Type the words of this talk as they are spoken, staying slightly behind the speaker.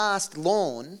past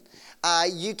lawn,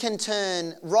 you can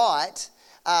turn right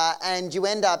and you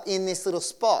end up in this little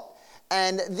spot.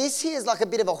 And this here is like a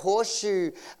bit of a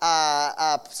horseshoe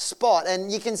spot.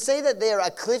 And you can see that there are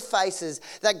cliff faces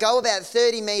that go about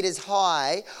 30 metres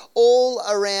high all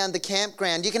around the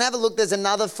campground. You can have a look. There's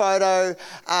another photo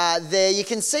there. You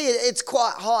can see it. It's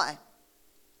quite high.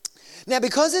 Now,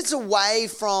 because it's away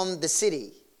from the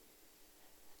city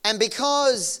and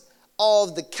because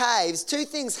of the caves, two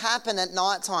things happen at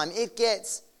night time. It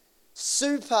gets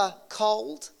super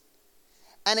cold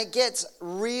and it gets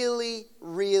really,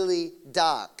 really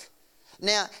dark.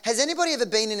 Now, has anybody ever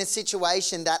been in a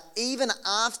situation that even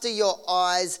after your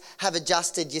eyes have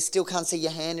adjusted, you still can't see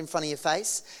your hand in front of your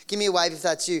face? Give me a wave if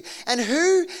that's you. And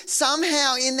who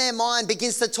somehow in their mind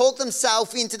begins to talk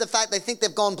themselves into the fact they think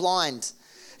they've gone blind?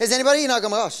 Has anybody,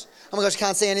 oh my gosh,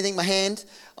 can't see anything, my hand.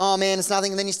 Oh man, it's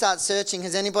nothing. And then you start searching.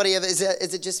 Has anybody ever, is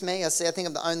it just me? I think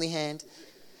I'm the only hand.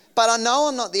 But I know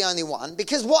I'm not the only one,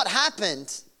 because what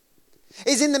happened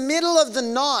is in the middle of the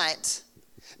night,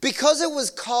 because it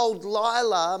was cold,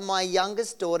 Lila, my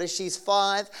youngest daughter, she's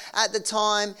 5, at the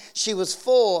time she was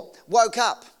 4, woke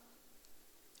up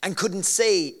and couldn't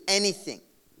see anything.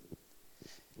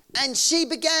 And she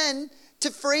began to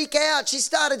freak out. She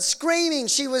started screaming.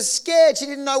 She was scared. She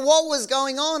didn't know what was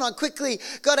going on. I quickly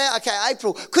got out,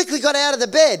 April quickly got out of the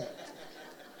bed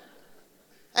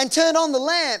and turned on the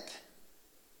lamp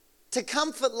to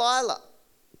comfort Lila.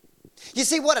 You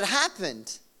see, what had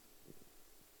happened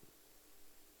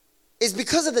is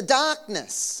because of the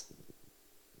darkness,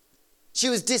 she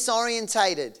was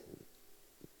disorientated.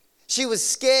 She was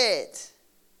scared.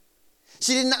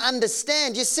 She didn't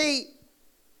understand. You see,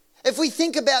 if we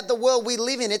think about the world we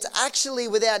live in, it's actually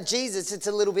without Jesus, it's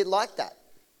a little bit like that.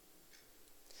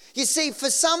 You see, for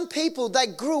some people, they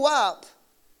grew up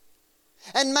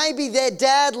and maybe their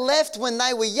dad left when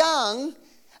they were young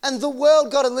and the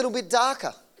world got a little bit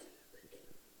darker.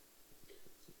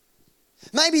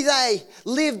 Maybe they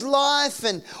lived life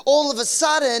and all of a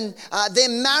sudden their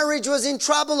marriage was in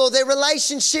trouble or their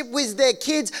relationship with their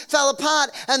kids fell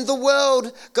apart and the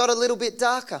world got a little bit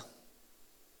darker.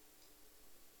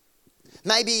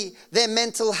 Maybe their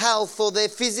mental health or their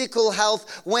physical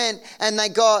health went and they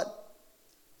got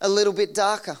a little bit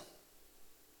darker.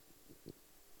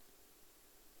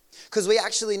 Because we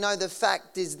actually know the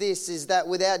fact is that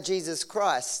without Jesus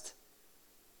Christ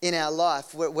in our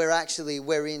life,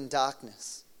 we're in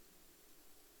darkness.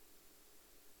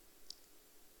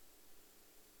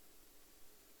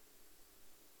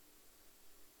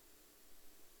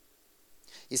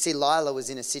 You see, Lila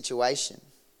was in a situation,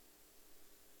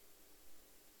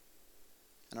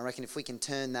 and I reckon if we can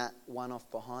turn that one off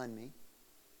behind me,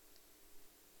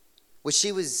 where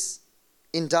she was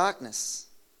in darkness,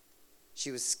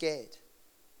 she was scared.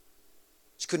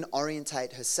 She couldn't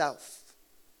orientate herself.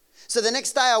 So the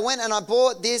next day I went and I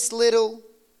bought this little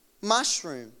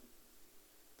mushroom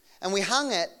and we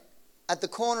hung it at the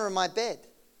corner of my bed.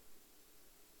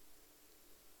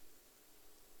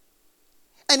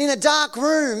 And in a dark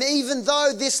room, even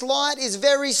though this light is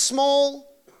very small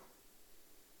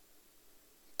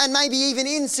and maybe even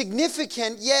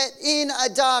insignificant, yet in a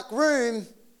dark room,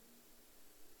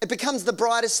 it becomes the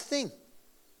brightest thing.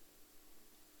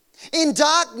 In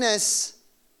darkness,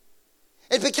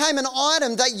 it became an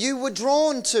item that you were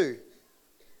drawn to.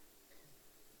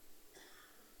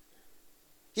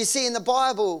 You see, in the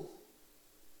Bible,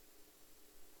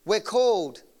 we're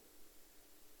called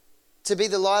to be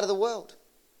the light of the world.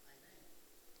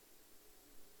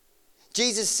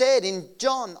 Jesus said in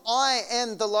John, I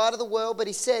am the light of the world, but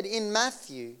he said in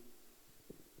Matthew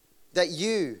that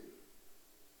you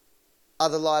are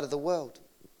the light of the world.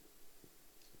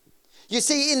 You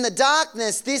see, in the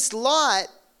darkness, this light,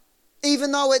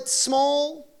 even though it's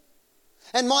small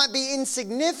and might be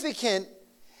insignificant,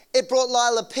 it brought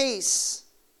Lila peace,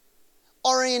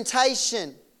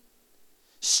 orientation,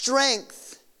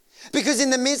 strength. Because in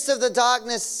the midst of the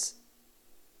darkness,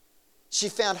 she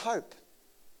found hope.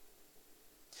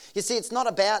 You see, it's not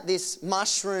about this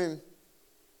mushroom,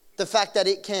 the fact that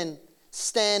it can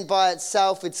stand by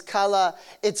itself, its colour,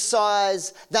 its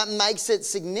size, that makes it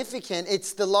significant.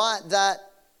 It's the light that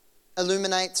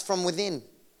illuminates from within.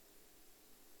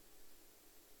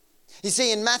 You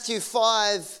see, in Matthew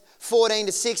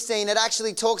 5:14-16, it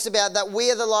actually talks about that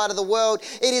we are the light of the world.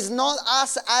 It is not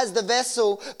us as the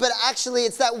vessel, but actually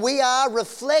it's that we are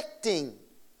reflecting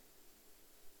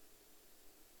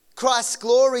Christ's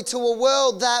glory to a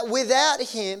world that without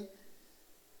him,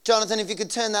 Jonathan, if you could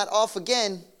turn that off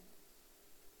again,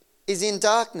 is in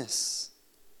darkness.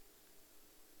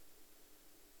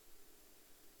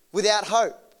 Without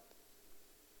hope.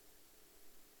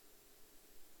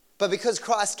 But because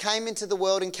Christ came into the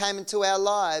world and came into our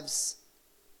lives,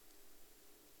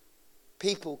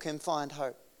 people can find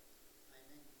hope.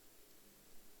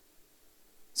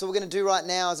 So what we're going to do right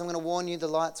now is I'm going to warn you, the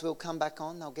lights will come back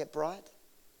on. They'll get bright.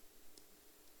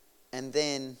 And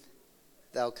then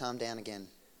they'll calm down again.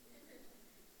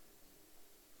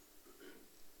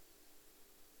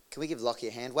 Can we give Lockie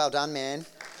a hand? Well done, man.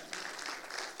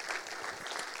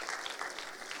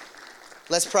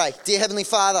 Let's pray. Dear Heavenly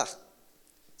Father,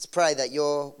 let's pray that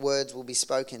your words will be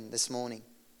spoken this morning.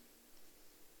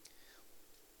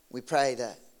 We pray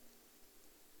that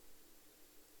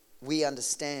we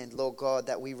understand, Lord God,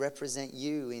 that we represent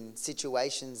you in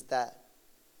situations that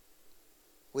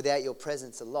without your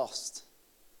presence are lost.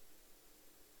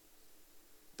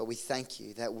 But we thank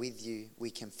you that with you we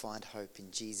can find hope.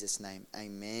 In Jesus' name,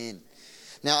 amen.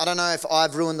 Now, I don't know if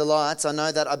I've ruined the lights. I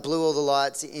know that I blew all the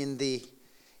lights in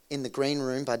the green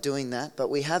room by doing that. But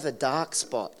we have a dark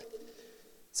spot.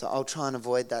 So I'll try and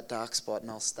avoid that dark spot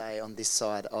and I'll stay on this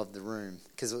side of the room.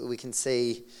 Because we can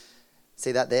see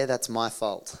that there? That's my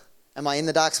fault. Am I in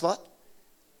the dark spot?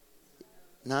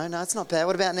 No, it's not bad.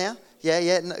 What about now?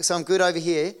 Yeah. No, so I'm good over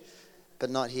here, but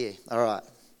not here. All right.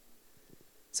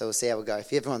 So we'll see how we go.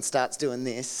 If everyone starts doing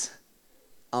this,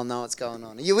 I'll know what's going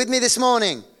on. Are you with me this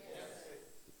morning? Yes.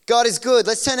 God is good.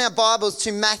 Let's turn our Bibles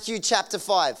to Matthew chapter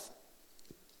 5,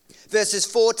 verses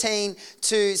 14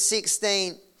 to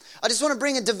 16. I just want to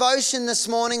bring a devotion this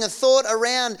morning, a thought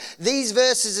around these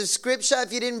verses of Scripture.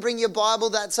 If you didn't bring your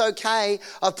Bible, that's okay.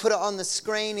 I've put it on the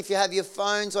screen. If you have your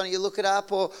phones, why don't you look it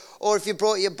up? Or if you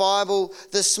brought your Bible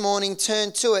this morning,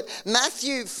 turn to it.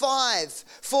 Matthew 5,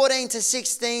 14 to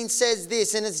 16 says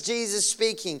this, and it's Jesus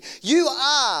speaking. You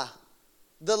are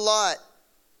the light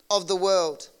of the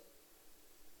world.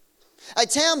 A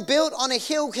town built on a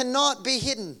hill cannot be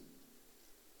hidden.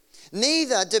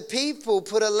 Neither do people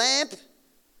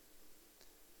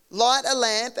light a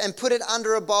lamp and put it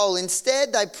under a bowl.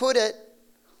 Instead, they put it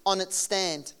on its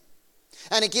stand.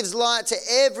 And it gives light to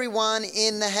everyone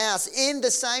in the house. In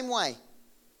the same way,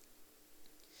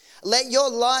 let your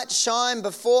light shine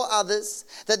before others,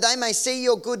 that they may see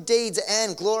your good deeds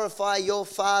and glorify your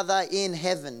Father in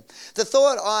heaven. The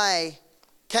thought I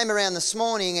came around this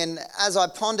morning and as I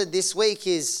pondered this week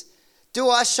is, do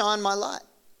I shine my light?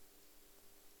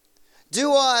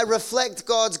 Do I reflect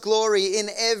God's glory in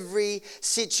every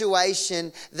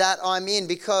situation that I'm in?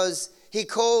 Because He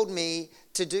called me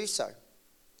to do so.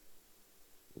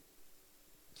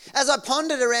 As I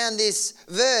pondered around this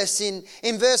verse, in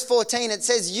verse 14, it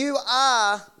says, you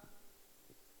are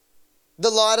the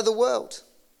light of the world.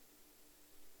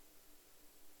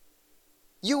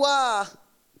 You are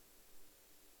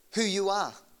who you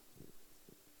are.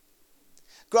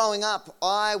 Growing up,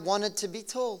 I wanted to be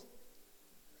tall.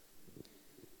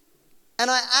 And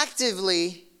I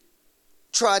actively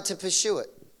tried to pursue it.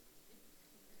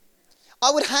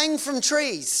 I would hang from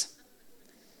trees,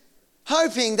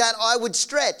 hoping that I would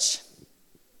stretch.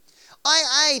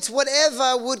 I ate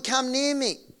whatever would come near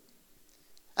me.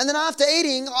 And then after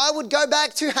eating, I would go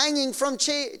back to hanging from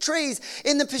trees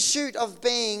in the pursuit of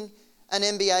being an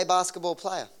NBA basketball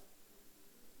player.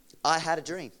 I had a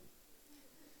dream.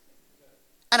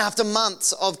 And after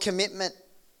months of commitment,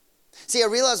 see, I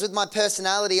realised with my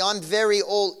personality, I'm very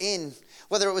all in.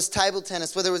 Whether it was table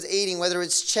tennis, whether it was eating, whether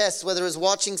it's chess, whether it was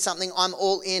watching something, I'm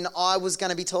all in. I was going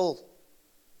to be tall.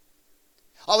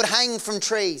 I would hang from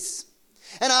trees.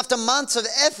 And after months of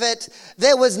effort,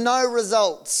 there was no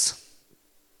results.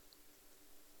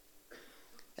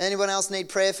 Anyone else need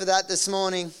prayer for that this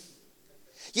morning?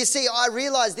 You see, I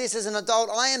realised this as an adult.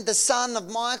 I am the son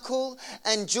of Michael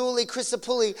and Julie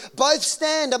Crisapulli. Both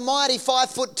stand a mighty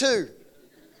 5'2".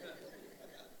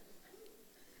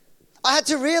 I had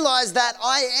to realise that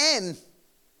I am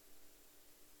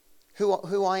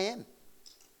who I am.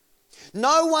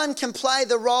 No one can play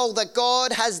the role that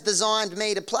God has designed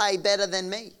me to play better than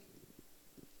me.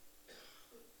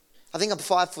 I think I'm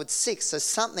 5'6", so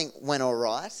something went all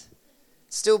right.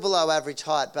 Still below average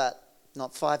height, but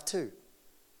not 5'2".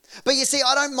 But you see,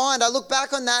 I don't mind. I look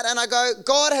back on that and I go,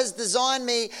 God has designed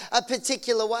me a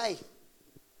particular way.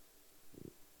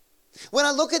 When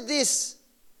I look at this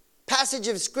passage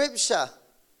of Scripture,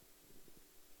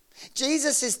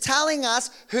 Jesus is telling us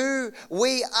who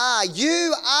we are.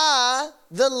 You are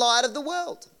the light of the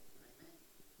world.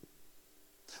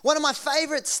 One of my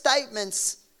favourite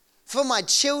statements for my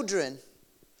children,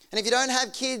 and if you don't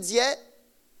have kids yet,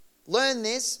 learn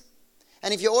this,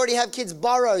 and if you already have kids,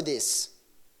 borrow this.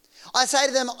 I say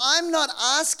to them, I'm not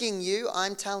asking you,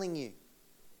 I'm telling you.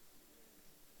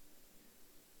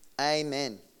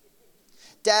 Amen.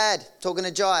 Dad, talking to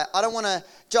Jai,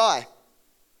 Jai,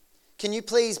 Can you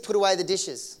please put away the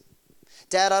dishes?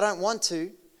 Dad, I don't want to.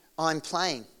 I'm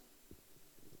playing.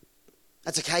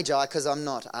 That's okay, Jai, because I'm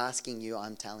not asking you,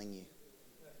 I'm telling you.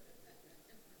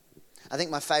 I think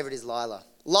my favourite is Lila.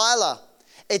 Lila,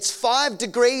 it's 5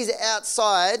 degrees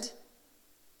outside.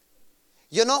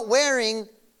 You're not wearing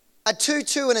a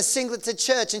tutu and a singlet to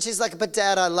church. And she's like, but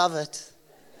Dad, I love it.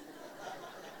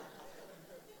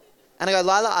 And I go,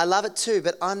 Lila, I love it too,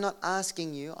 but I'm not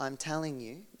asking you, I'm telling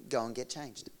you, go and get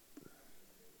changed.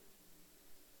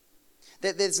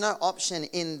 There's no option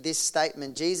in this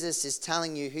statement. Jesus is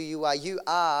telling you who you are. You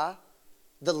are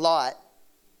the light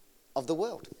of the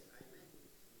world.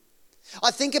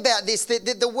 I think about this,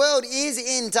 that the world is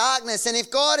in darkness, and if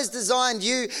God has designed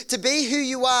you to be who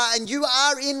you are and you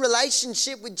are in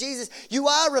relationship with Jesus, you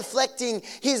are reflecting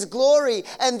his glory,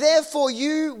 and therefore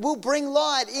you will bring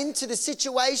light into the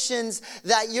situations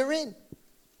that you're in.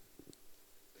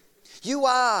 You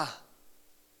are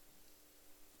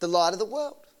the light of the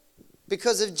world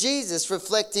because of Jesus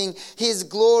reflecting his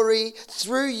glory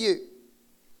through you.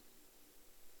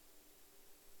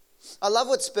 I love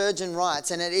what Spurgeon writes,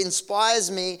 and it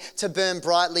inspires me to burn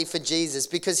brightly for Jesus,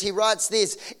 because he writes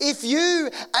this: if you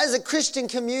as a Christian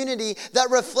community that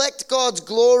reflect God's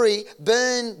glory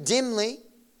burn dimly,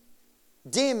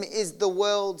 dim is the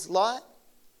world's light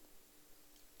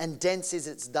and dense is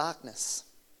its darkness.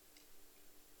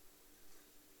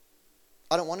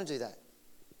 I don't want to do that.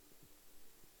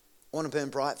 I want to burn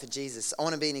bright for Jesus. I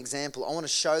want to be an example. I want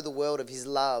to show the world of his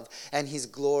love and his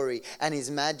glory and his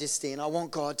majesty. And I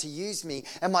want God to use me.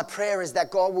 And my prayer is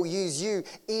that God will use you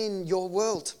in your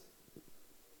world.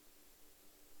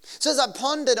 So as I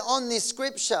pondered on this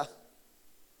scripture,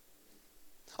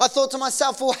 I thought to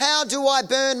myself, well, how do I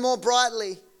burn more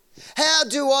brightly? How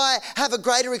do I have a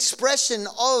greater expression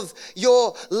of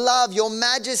your love, your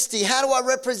majesty? How do I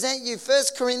represent you? 1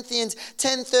 Corinthians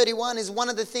 10:31 is one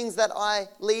of the things that I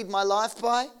lead my life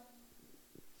by.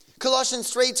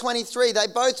 Colossians 3:23, they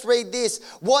both read this: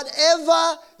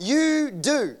 whatever you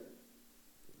do,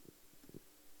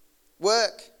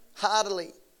 work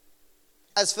heartily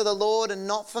as for the Lord and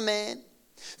not for man.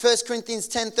 1 Corinthians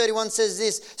 10:31 says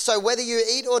this: so whether you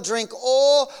eat or drink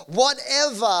or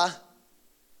whatever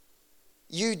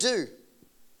you do,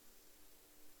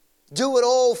 do it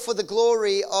all for the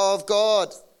glory of God.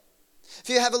 If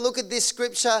you have a look at this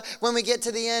scripture, when we get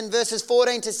to the end, verses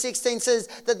 14 to 16 says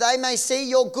that they may see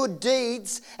your good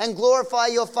deeds and glorify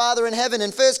your Father in heaven.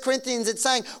 In 1 Corinthians, it's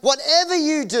saying, whatever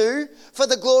you do for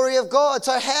the glory of God.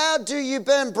 So how do you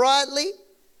burn brightly?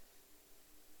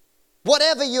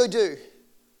 Whatever you do.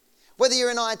 Whether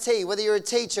you're in IT, whether you're a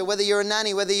teacher, whether you're a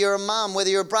nanny, whether you're a mum, whether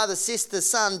you're a brother, sister,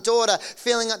 son, daughter,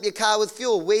 filling up your car with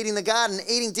fuel, weeding the garden,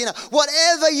 eating dinner,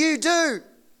 whatever you do,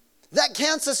 that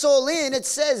counts us all in. It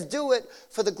says do it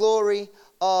for the glory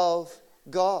of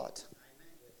God.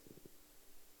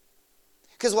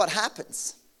 Because what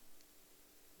happens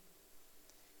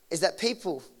is that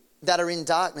people that are in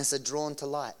darkness are drawn to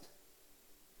light.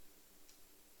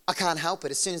 I can't help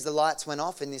it. As soon as the lights went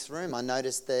off in this room, I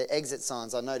noticed the exit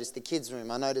signs. I noticed the kids' room.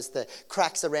 I noticed the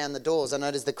cracks around the doors. I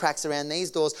noticed the cracks around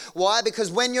these doors. Why?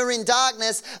 Because when you're in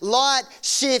darkness, light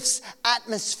shifts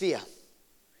atmosphere.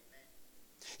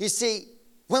 You see,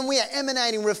 when we are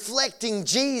emanating, reflecting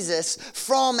Jesus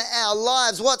from our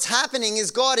lives, what's happening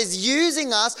is God is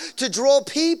using us to draw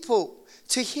people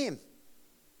to him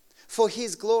for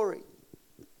his glory.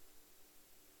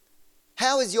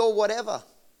 How is your whatever?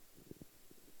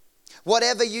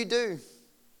 Whatever you do,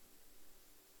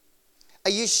 are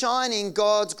you shining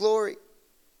God's glory?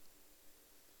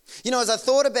 You know, as I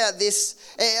thought about this,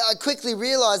 I quickly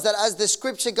realized that as the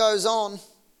scripture goes on,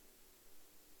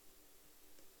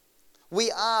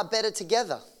 we are better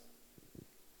together.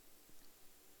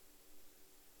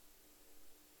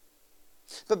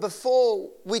 But before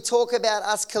we talk about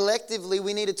us collectively,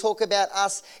 we need to talk about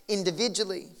us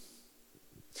individually.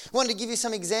 I wanted to give you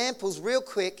some examples real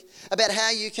quick about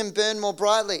how you can burn more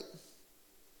brightly.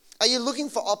 Are you looking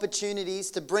for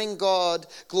opportunities to bring God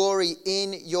glory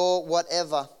in your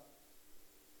whatever?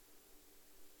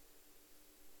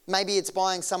 Maybe it's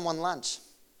buying someone lunch.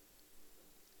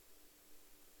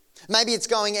 Maybe it's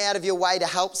going out of your way to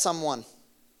help someone.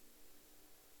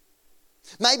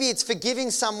 Maybe it's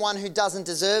forgiving someone who doesn't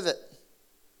deserve it.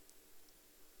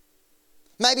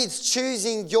 Maybe it's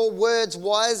choosing your words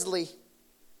wisely.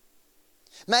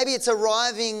 Maybe it's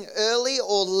arriving early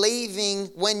or leaving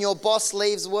when your boss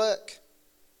leaves work.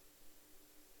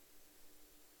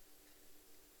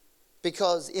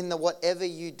 Because in the whatever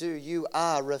you do, you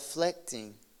are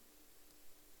reflecting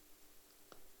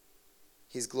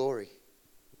his glory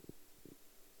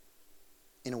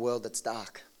in a world that's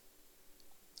dark.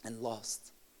 and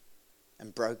lost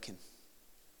and broken.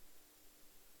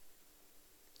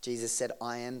 Jesus said,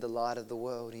 I am the light of the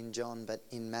world in John, but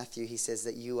in Matthew he says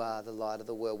that you are the light of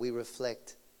the world. We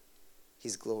reflect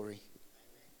his glory.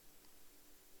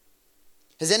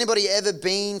 Has anybody ever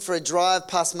been for a drive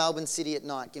past Melbourne City at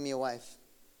night? Give me a wave.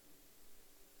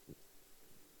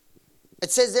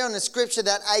 It says there in the scripture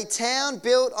that a town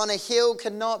built on a hill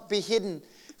cannot be hidden.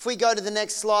 If we go to the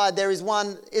next slide, there is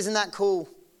one. Isn't that cool?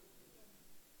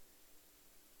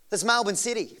 That's Melbourne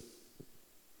City.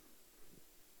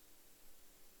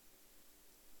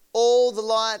 All the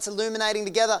lights illuminating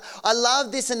together. I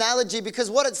love this analogy because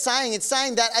what it's saying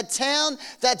that a town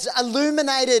that's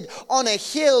illuminated on a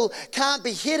hill can't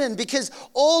be hidden because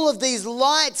all of these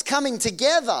lights coming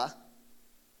together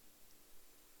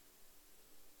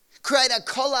create a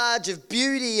collage of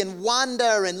beauty and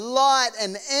wonder and light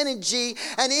and energy.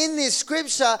 And in this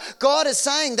scripture, God is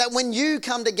saying that when you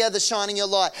come together shining your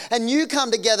light and you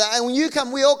come together and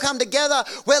when we all come together,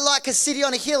 we're like a city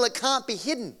on a hill. It can't be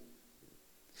hidden.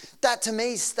 That to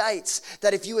me states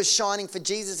that if you are shining for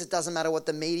Jesus, it doesn't matter what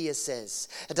the media says.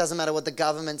 It doesn't matter what the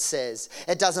government says.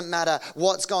 It doesn't matter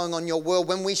what's going on in your world.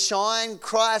 When we shine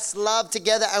Christ's love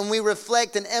together and we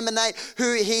reflect and emanate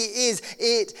who he is,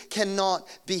 it cannot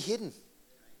be hidden.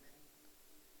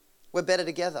 We're better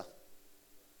together.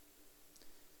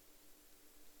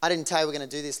 I didn't tell you we're going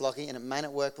to do this, Lockie, and it may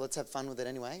not work, but let's have fun with it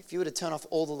anyway. If you were to turn off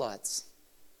all the lights,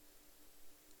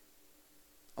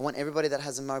 I want everybody that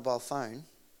has a mobile phone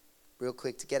real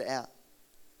quick to get it out.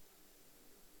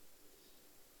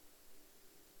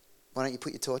 Why don't you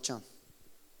put your torch on?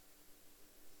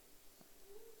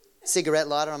 Cigarette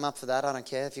lighter, I'm up for that. I don't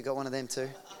care if you've got one of them too.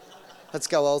 Let's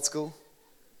go old school.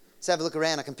 Let's have a look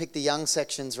around. I can pick the young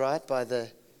sections, right, by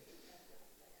the...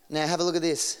 Now have a look at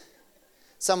this.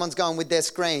 Someone's going with their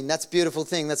screen. That's a beautiful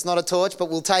thing. That's not a torch, but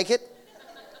we'll take it.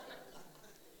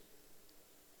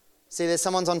 See, there's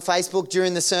someone's on Facebook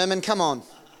during the sermon. Come on.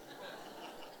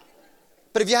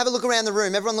 But if you have a look around the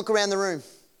room, everyone look around the room.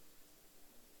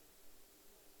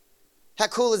 How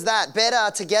cool is that?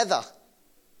 Better together.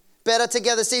 Better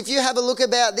together. See, if you have a look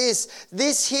about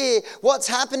this here, what's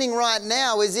happening right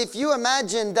now is if you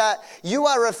imagine that you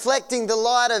are reflecting the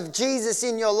light of Jesus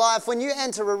in your life, when you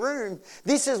enter a room,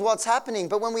 this is what's happening.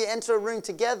 But when we enter a room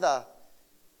together,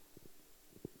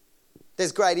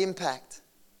 there's great impact.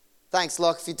 Thanks,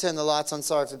 Locke, if you turn the lights on.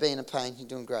 Sorry for being a pain. You're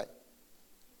doing great.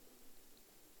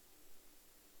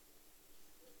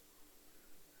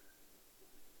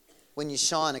 When you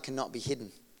shine, it cannot be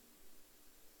hidden.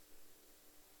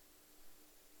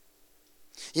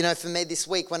 You know, for me this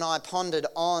week, when I pondered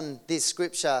on this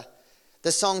scripture,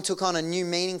 the song took on a new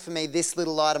meaning for me, This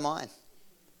Little Light of Mine.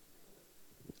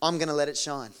 I'm going to let it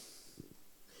shine.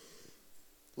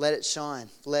 Let it shine.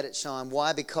 Let it shine.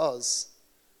 Why? Because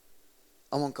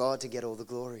I want God to get all the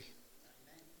glory.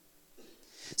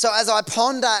 So as I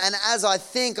ponder and as I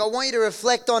think, I want you to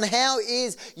reflect on how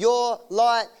is your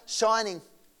light shining?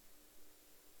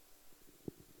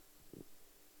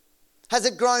 Has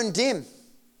it grown dim?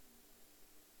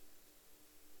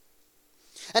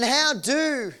 And how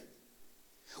do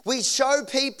we show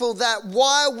people that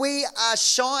why we are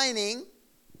shining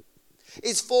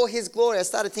is for his glory? I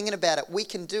started thinking about it. We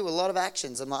can do a lot of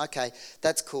actions. I'm like, okay,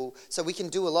 that's cool. So we can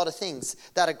do a lot of things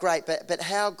that are great. But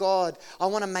how, God, I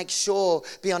want to make sure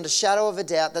beyond a shadow of a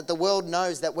doubt that the world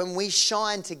knows that when we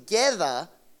shine together,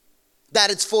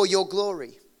 that it's for your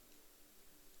glory.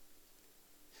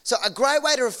 So a great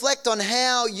way to reflect on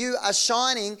how you are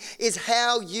shining is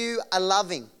how you are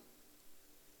loving.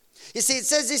 You see, it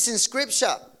says this in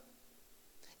Scripture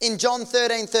in John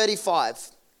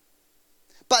 13:35.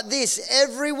 But this,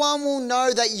 everyone will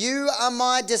know that you are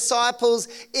my disciples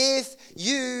if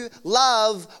you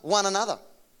love one another.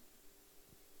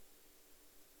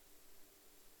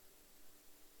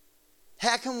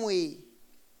 How can we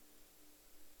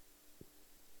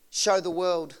show the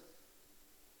world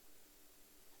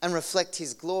and reflect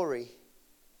his glory?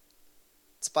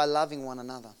 It's by loving one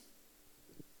another.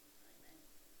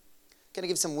 I'm going to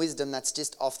give some wisdom that's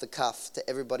just off the cuff to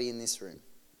everybody in this room.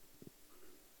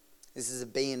 This is a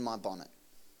bee in my bonnet.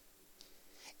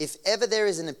 If ever there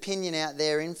is an opinion out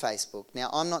there in Facebook, now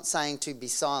I'm not saying to be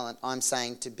silent, I'm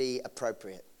saying to be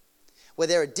appropriate. Where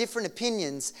there are different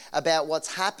opinions about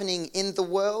what's happening in the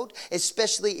world,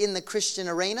 especially in the Christian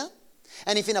arena,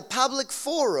 and if in a public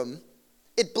forum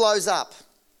it blows up,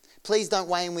 please don't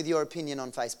weigh in with your opinion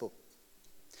on Facebook.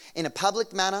 In a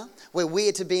public manner where we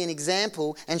are to be an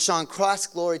example and shine Christ's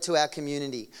glory to our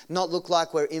community, not look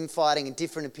like we're infighting and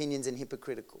different opinions and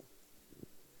hypocritical.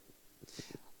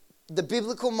 The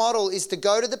biblical model is to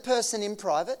go to the person in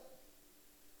private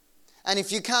And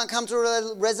if you can't come to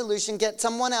a resolution, get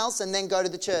someone else and then go to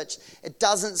the church. It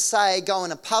doesn't say go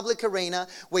in a public arena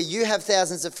where you have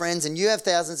thousands of friends and you have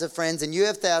thousands of friends and you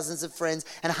have thousands of friends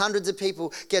and hundreds of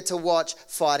people get to watch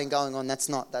fighting going on. That's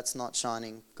not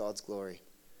shining God's glory.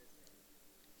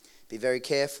 Be very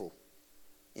careful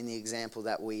in the example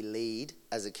that we lead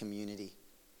as a community,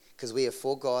 because we are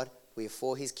for God, we are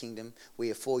for his kingdom, we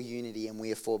are for unity, and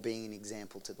we are for being an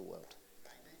example to the world.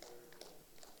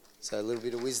 So a little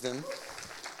bit of wisdom.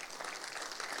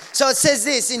 So it says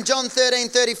this in John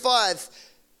 13:35.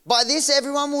 By this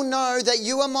everyone will know that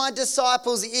you are my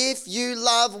disciples if you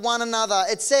love one another.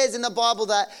 It says in the Bible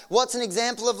that what's an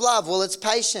example of love? Well, it's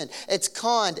patient, it's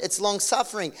kind, it's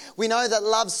long-suffering. We know that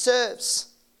love serves.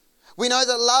 We know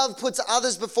that love puts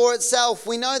others before itself.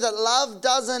 We know that love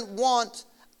doesn't want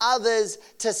others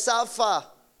to suffer.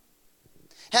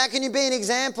 How can you be an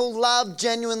example? Love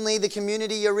genuinely the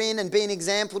community you're in and be an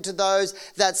example to those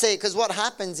that see it. Because what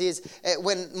happens is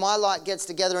when my light gets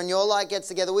together and your light gets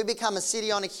together, we become a city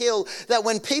on a hill that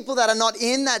when people that are not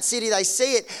in that city, they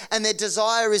see it and their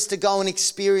desire is to go and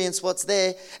experience what's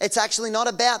there. It's actually not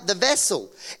about the vessel.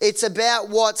 It's about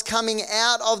what's coming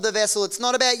out of the vessel. It's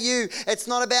not about you. It's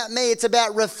not about me. It's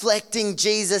about reflecting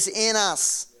Jesus in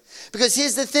us. Because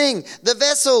here's the thing. The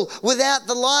vessel without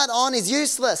the light on is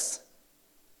useless.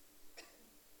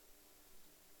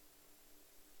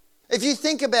 If you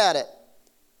think about it,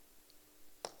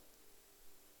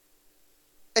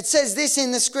 it says this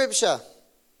in the scripture.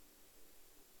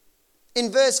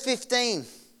 In verse 15.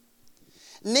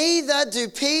 Neither do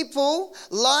people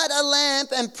light a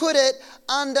lamp and put it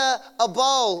under a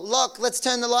bowl. Look, let's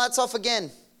turn the lights off again.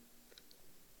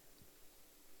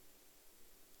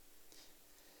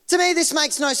 To me, this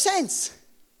makes no sense.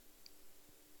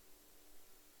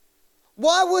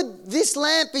 Why would this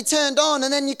lamp be turned on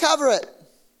and then you cover it?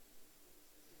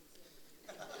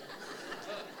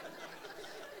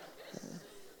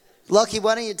 Lockie,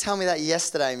 why don't you tell me that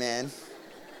yesterday, man?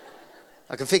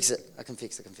 I can fix it. I can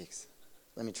fix.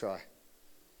 Let me try.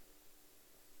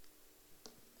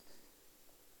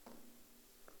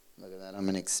 Look at that. I'm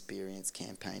an experienced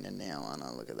campaigner now, aren't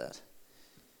I? Look at that.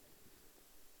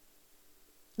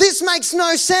 This makes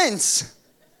no sense.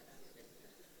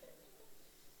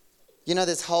 You know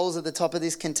there's holes at the top of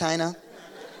this container?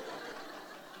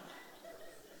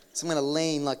 So I'm going to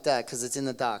lean like that because it's in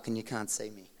the dark and you can't see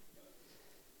me.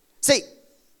 See,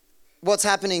 what's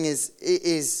happening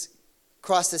is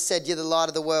Christ has said, you're the light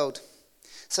of the world.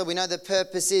 So we know the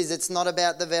purpose is it's not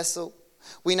about the vessel.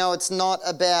 We know it's not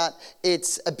about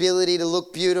its ability to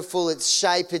look beautiful, its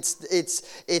shape,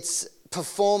 its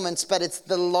performance, but it's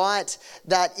the light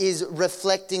that is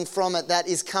reflecting from it, that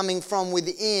is coming from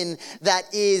within, that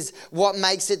is what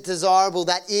makes it desirable,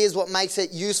 that is what makes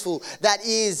it useful, that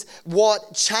is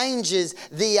what changes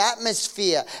the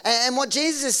atmosphere. And what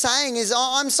Jesus is saying is,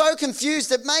 I'm so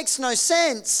confused, it makes no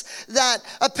sense that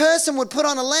a person would put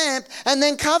on a lamp and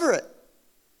then cover it.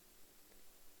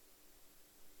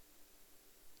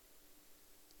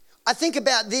 I think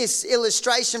about this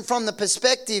illustration from the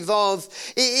perspective of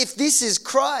if this is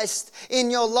Christ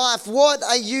in your life, what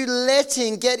are you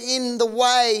letting get in the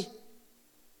way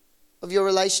of your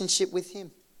relationship with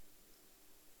him?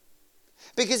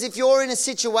 Because if you're in a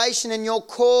situation and you're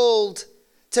called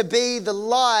to be the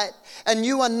light and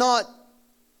you are not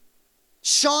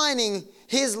shining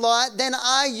his light, then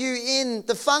are you in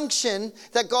the function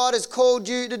that God has called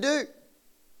you to do?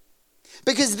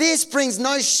 Because this brings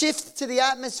no shift to the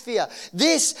atmosphere.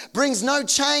 This brings no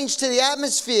change to the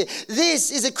atmosphere. This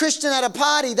is a Christian at a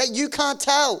party that you can't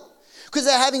tell because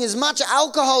they're having as much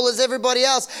alcohol as everybody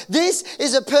else. This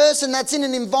is a person that's in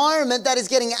an environment that is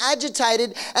getting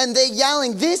agitated and they're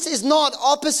yelling. This is not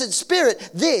opposite spirit.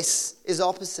 This is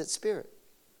opposite spirit.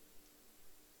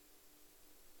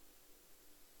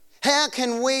 How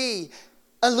can we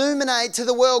illuminate to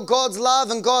the world God's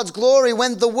love and God's glory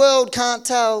when the world can't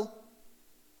tell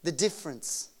the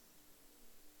difference?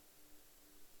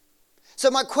 So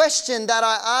my question that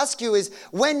I ask you is,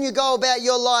 when you go about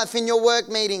your life in your work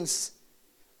meetings,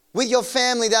 with your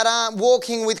family that aren't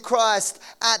walking with Christ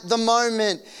at the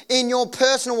moment, in your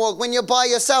personal walk, when you're by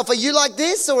yourself, are you like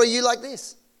this or are you like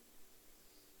this?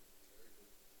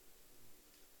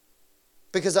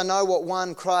 Because I know what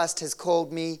one Christ has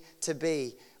called me to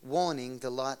be. Warning,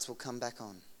 the lights will come back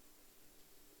on.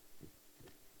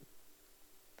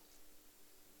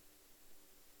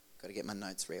 Got to get my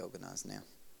notes reorganized now.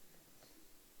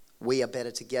 We are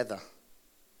better together.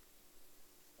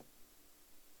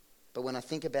 But when I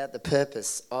think about the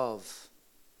purpose of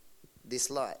this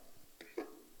light,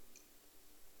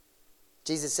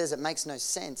 Jesus says it makes no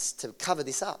sense to cover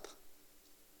this up.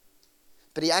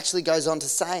 But he actually goes on to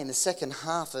say in the second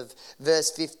half of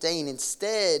verse 15,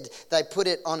 instead they put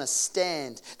it on a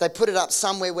stand. They put it up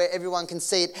somewhere where everyone can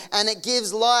see it, and it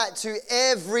gives light to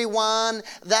everyone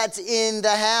that's in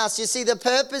the house. You see, the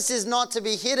purpose is not to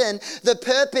be hidden. The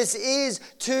purpose is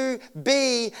to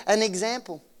be an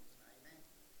example.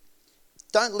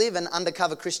 Don't live an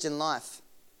undercover Christian life.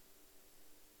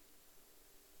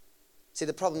 See,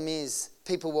 the problem is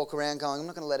people walk around going, I'm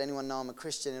not going to let anyone know I'm a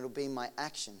Christian. It'll be my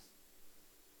action.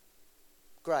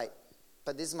 Great,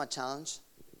 but this is my challenge.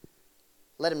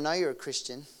 Let them know you're a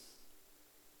Christian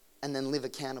and then live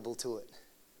accountable to it.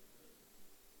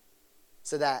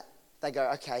 So that they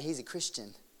go, okay, he's a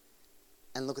Christian,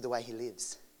 and look at the way he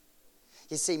lives.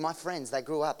 You see, my friends, they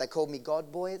grew up, they called me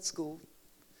God boy at school.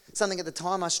 Something at the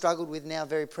time I struggled with, now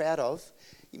very proud of.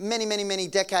 Many, many, many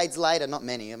decades later, not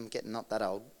many, I'm getting not that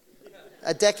old,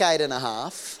 a decade and a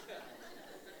half.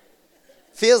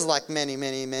 Feels like many,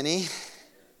 many, many.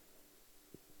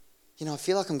 You know, I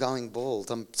feel like I'm going bald.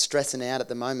 I'm stressing out at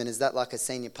the moment. Is that like a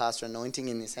senior pastor anointing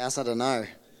in this house? I don't know.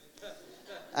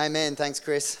 Amen. Thanks,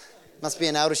 Chris. Must be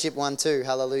an eldership one too.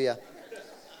 Hallelujah.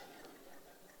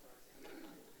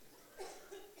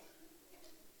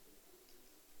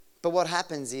 But what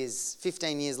happens is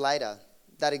 15 years later,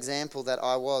 that example that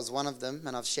I was one of them,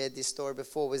 and I've shared this story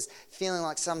before, was feeling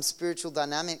like some spiritual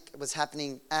dynamic was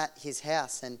happening at his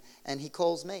house, and he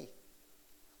calls me.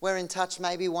 We're in touch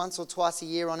maybe once or twice a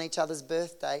year on each other's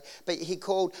birthday. But he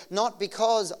called not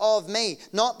because of me,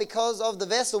 not because of the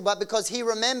vessel, but because he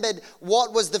remembered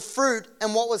what was the fruit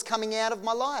and what was coming out of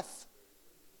my life.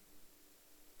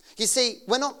 You see,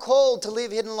 we're not called to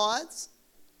live hidden lives.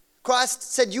 Christ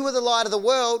said you are the light of the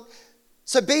world.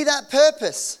 So be that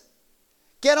purpose.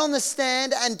 Get on the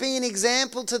stand and be an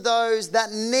example to those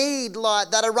that need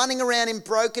light, that are running around in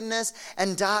brokenness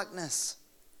and darkness.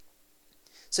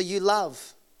 So you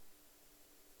love.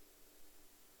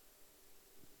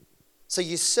 So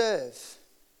you serve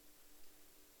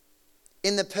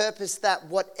in the purpose that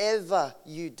whatever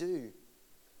you do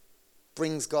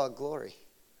brings God glory.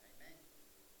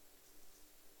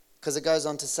 Because it goes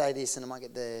on to say this, and I might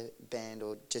get the band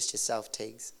or just yourself,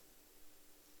 Teagues.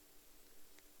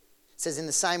 It says in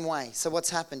the same way. So what's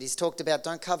happened? He's talked about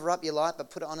don't cover up your light, but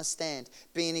put it on a stand.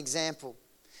 Be an example.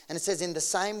 And it says in the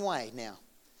same way now,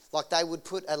 like they would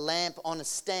put a lamp on a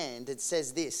stand, it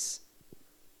says this.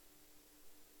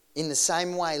 In the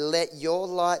same way, let your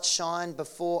light shine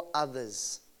before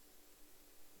others,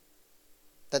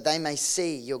 that they may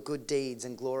see your good deeds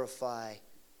and glorify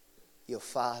your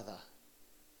Father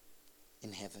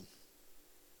in heaven.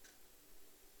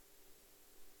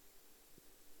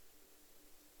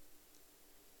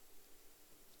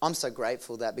 I'm so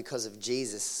grateful that because of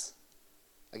Jesus,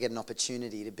 I get an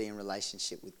opportunity to be in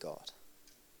relationship with God.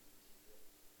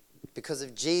 Because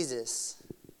of Jesus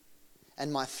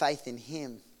and my faith in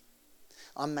him,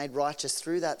 I'm made righteous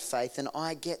through that faith, and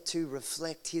I get to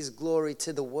reflect his glory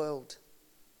to the world.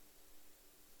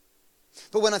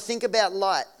 But when I think about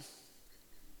light,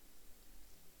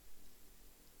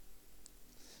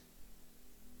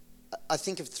 I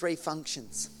think of three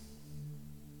functions.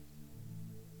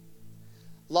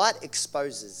 Light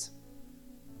exposes.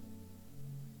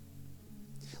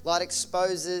 Light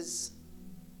exposes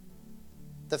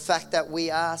the fact that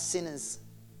we are sinners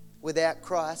without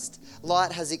Christ.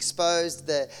 Light has exposed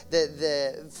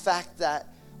the fact that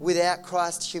without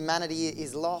Christ, humanity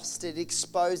is lost. It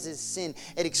exposes sin.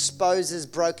 It exposes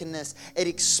brokenness. It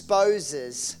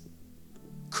exposes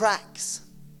cracks.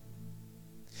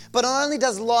 But not only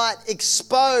does light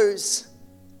expose,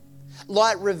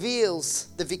 light reveals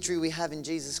the victory we have in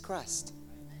Jesus Christ.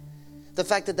 The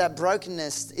fact that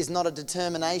brokenness is not a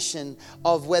determination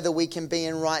of whether we can be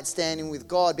in right standing with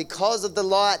God. Because of the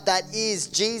light that is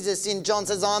Jesus, in John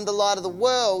says, I'm the light of the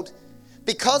world.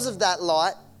 Because of that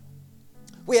light,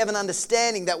 we have an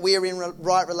understanding that we are in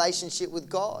right relationship with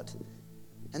God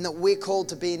and that we're called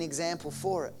to be an example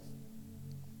for it.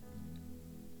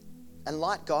 And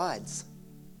light guides.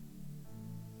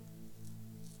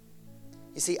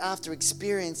 You see, after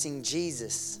experiencing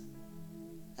Jesus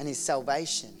and his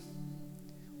salvation,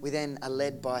 we then are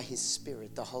led by his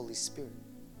Spirit, the Holy Spirit.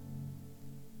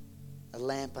 A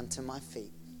lamp unto my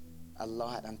feet, a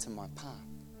light unto my path.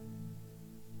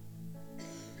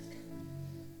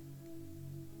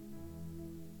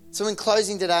 So in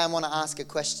closing today, I want to ask a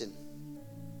question.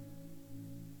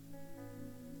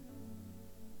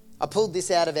 I pulled this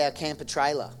out of our camper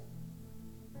trailer.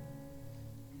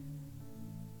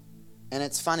 And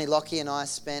it's funny, Lockie and I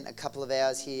spent a couple of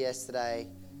hours here yesterday.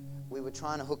 We were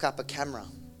trying to hook up a camera.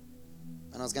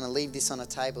 And I was going to leave this on a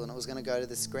table and it was going to go to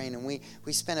the screen. And we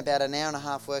spent about an hour and a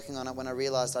half working on it when I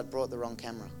realised I'd brought the wrong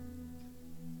camera.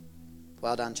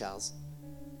 Well done, Charles.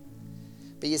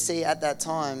 But you see, at that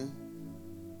time,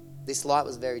 this light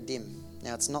was very dim.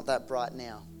 Now, it's not that bright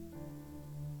now.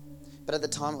 But at the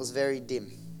time, it was very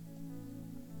dim.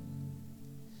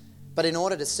 But in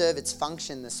order to serve its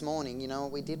function this morning, you know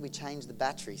what we did? We changed the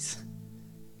batteries.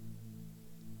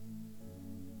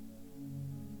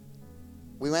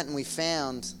 We went and we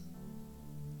found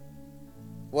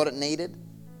what it needed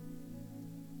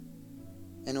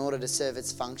in order to serve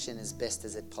its function as best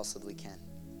as it possibly can.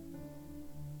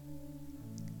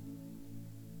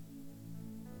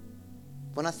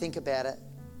 When I think about it,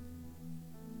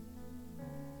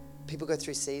 people go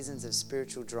through seasons of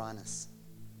spiritual dryness.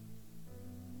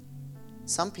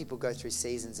 Some people go through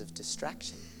seasons of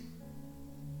distraction.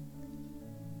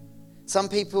 Some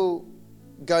people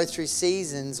go through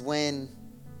seasons when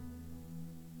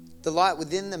the light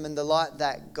within them and the light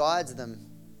that guides them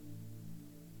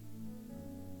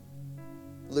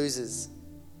loses.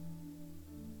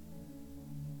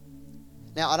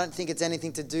 Now, I don't think it's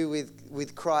anything to do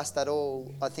with Christ at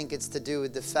all. I think it's to do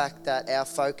with the fact that our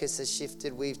focus has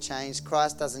shifted, we've changed.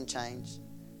 Christ doesn't change,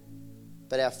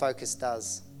 but our focus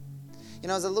does. You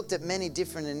know, as I looked at many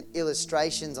different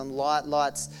illustrations on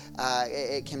lights,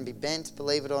 it can be bent,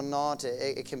 believe it or not.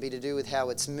 It can be to do with how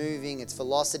it's moving, its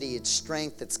velocity, its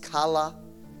strength, its colour.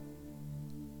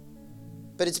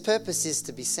 But its purpose is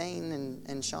to be seen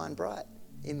and shine bright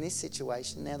in this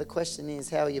situation. Now, the question is,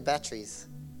 how are your batteries?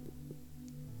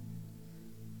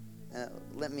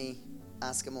 Let me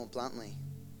ask it more bluntly.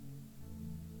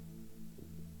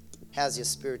 How's your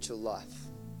spiritual life?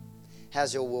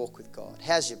 How's your walk with God?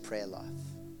 How's your prayer life?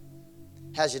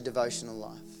 How's your devotional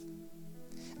life?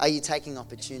 Are you taking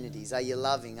opportunities? Are you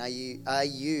loving? Are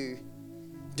you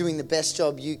doing the best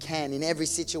job you can in every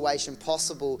situation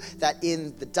possible, that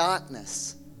in the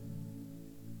darkness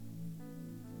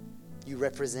you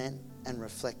represent and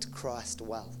reflect Christ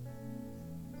well?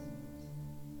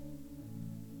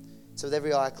 So with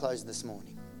every eye closed this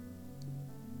morning,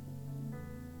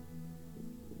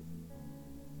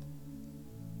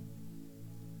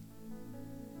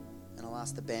 and I'll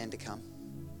ask the band to come.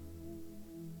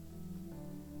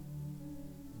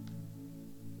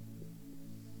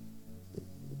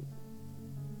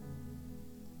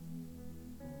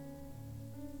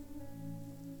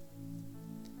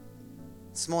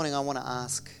 This morning I want to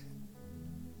ask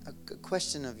a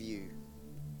question of you.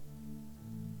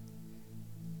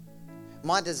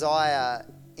 My desire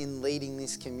in leading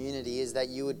this community is that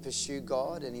you would pursue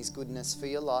God and His goodness for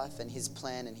your life and His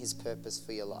plan and His purpose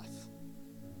for your life.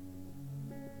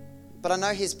 But I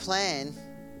know His plan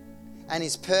and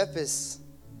His purpose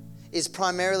is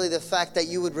primarily the fact that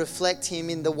you would reflect Him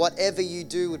in the whatever you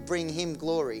do would bring Him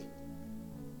glory.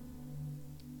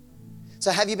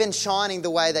 So have you been shining the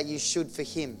way that you should for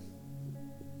Him?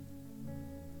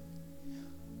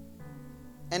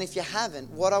 And if you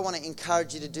haven't, what I want to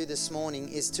encourage you to do this morning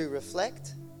is to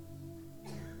reflect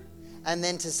and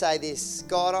then to say this: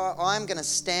 God, I'm going to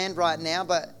stand right now,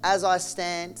 but as I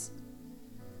stand,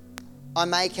 I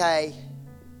make a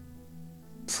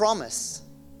promise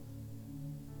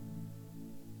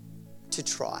to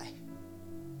try.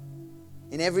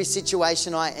 In every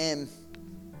situation I am,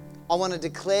 I want to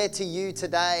declare to you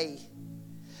today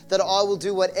that I will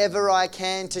do whatever I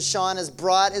can to shine as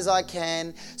bright as I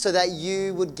can so that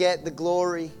you would get the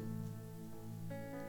glory.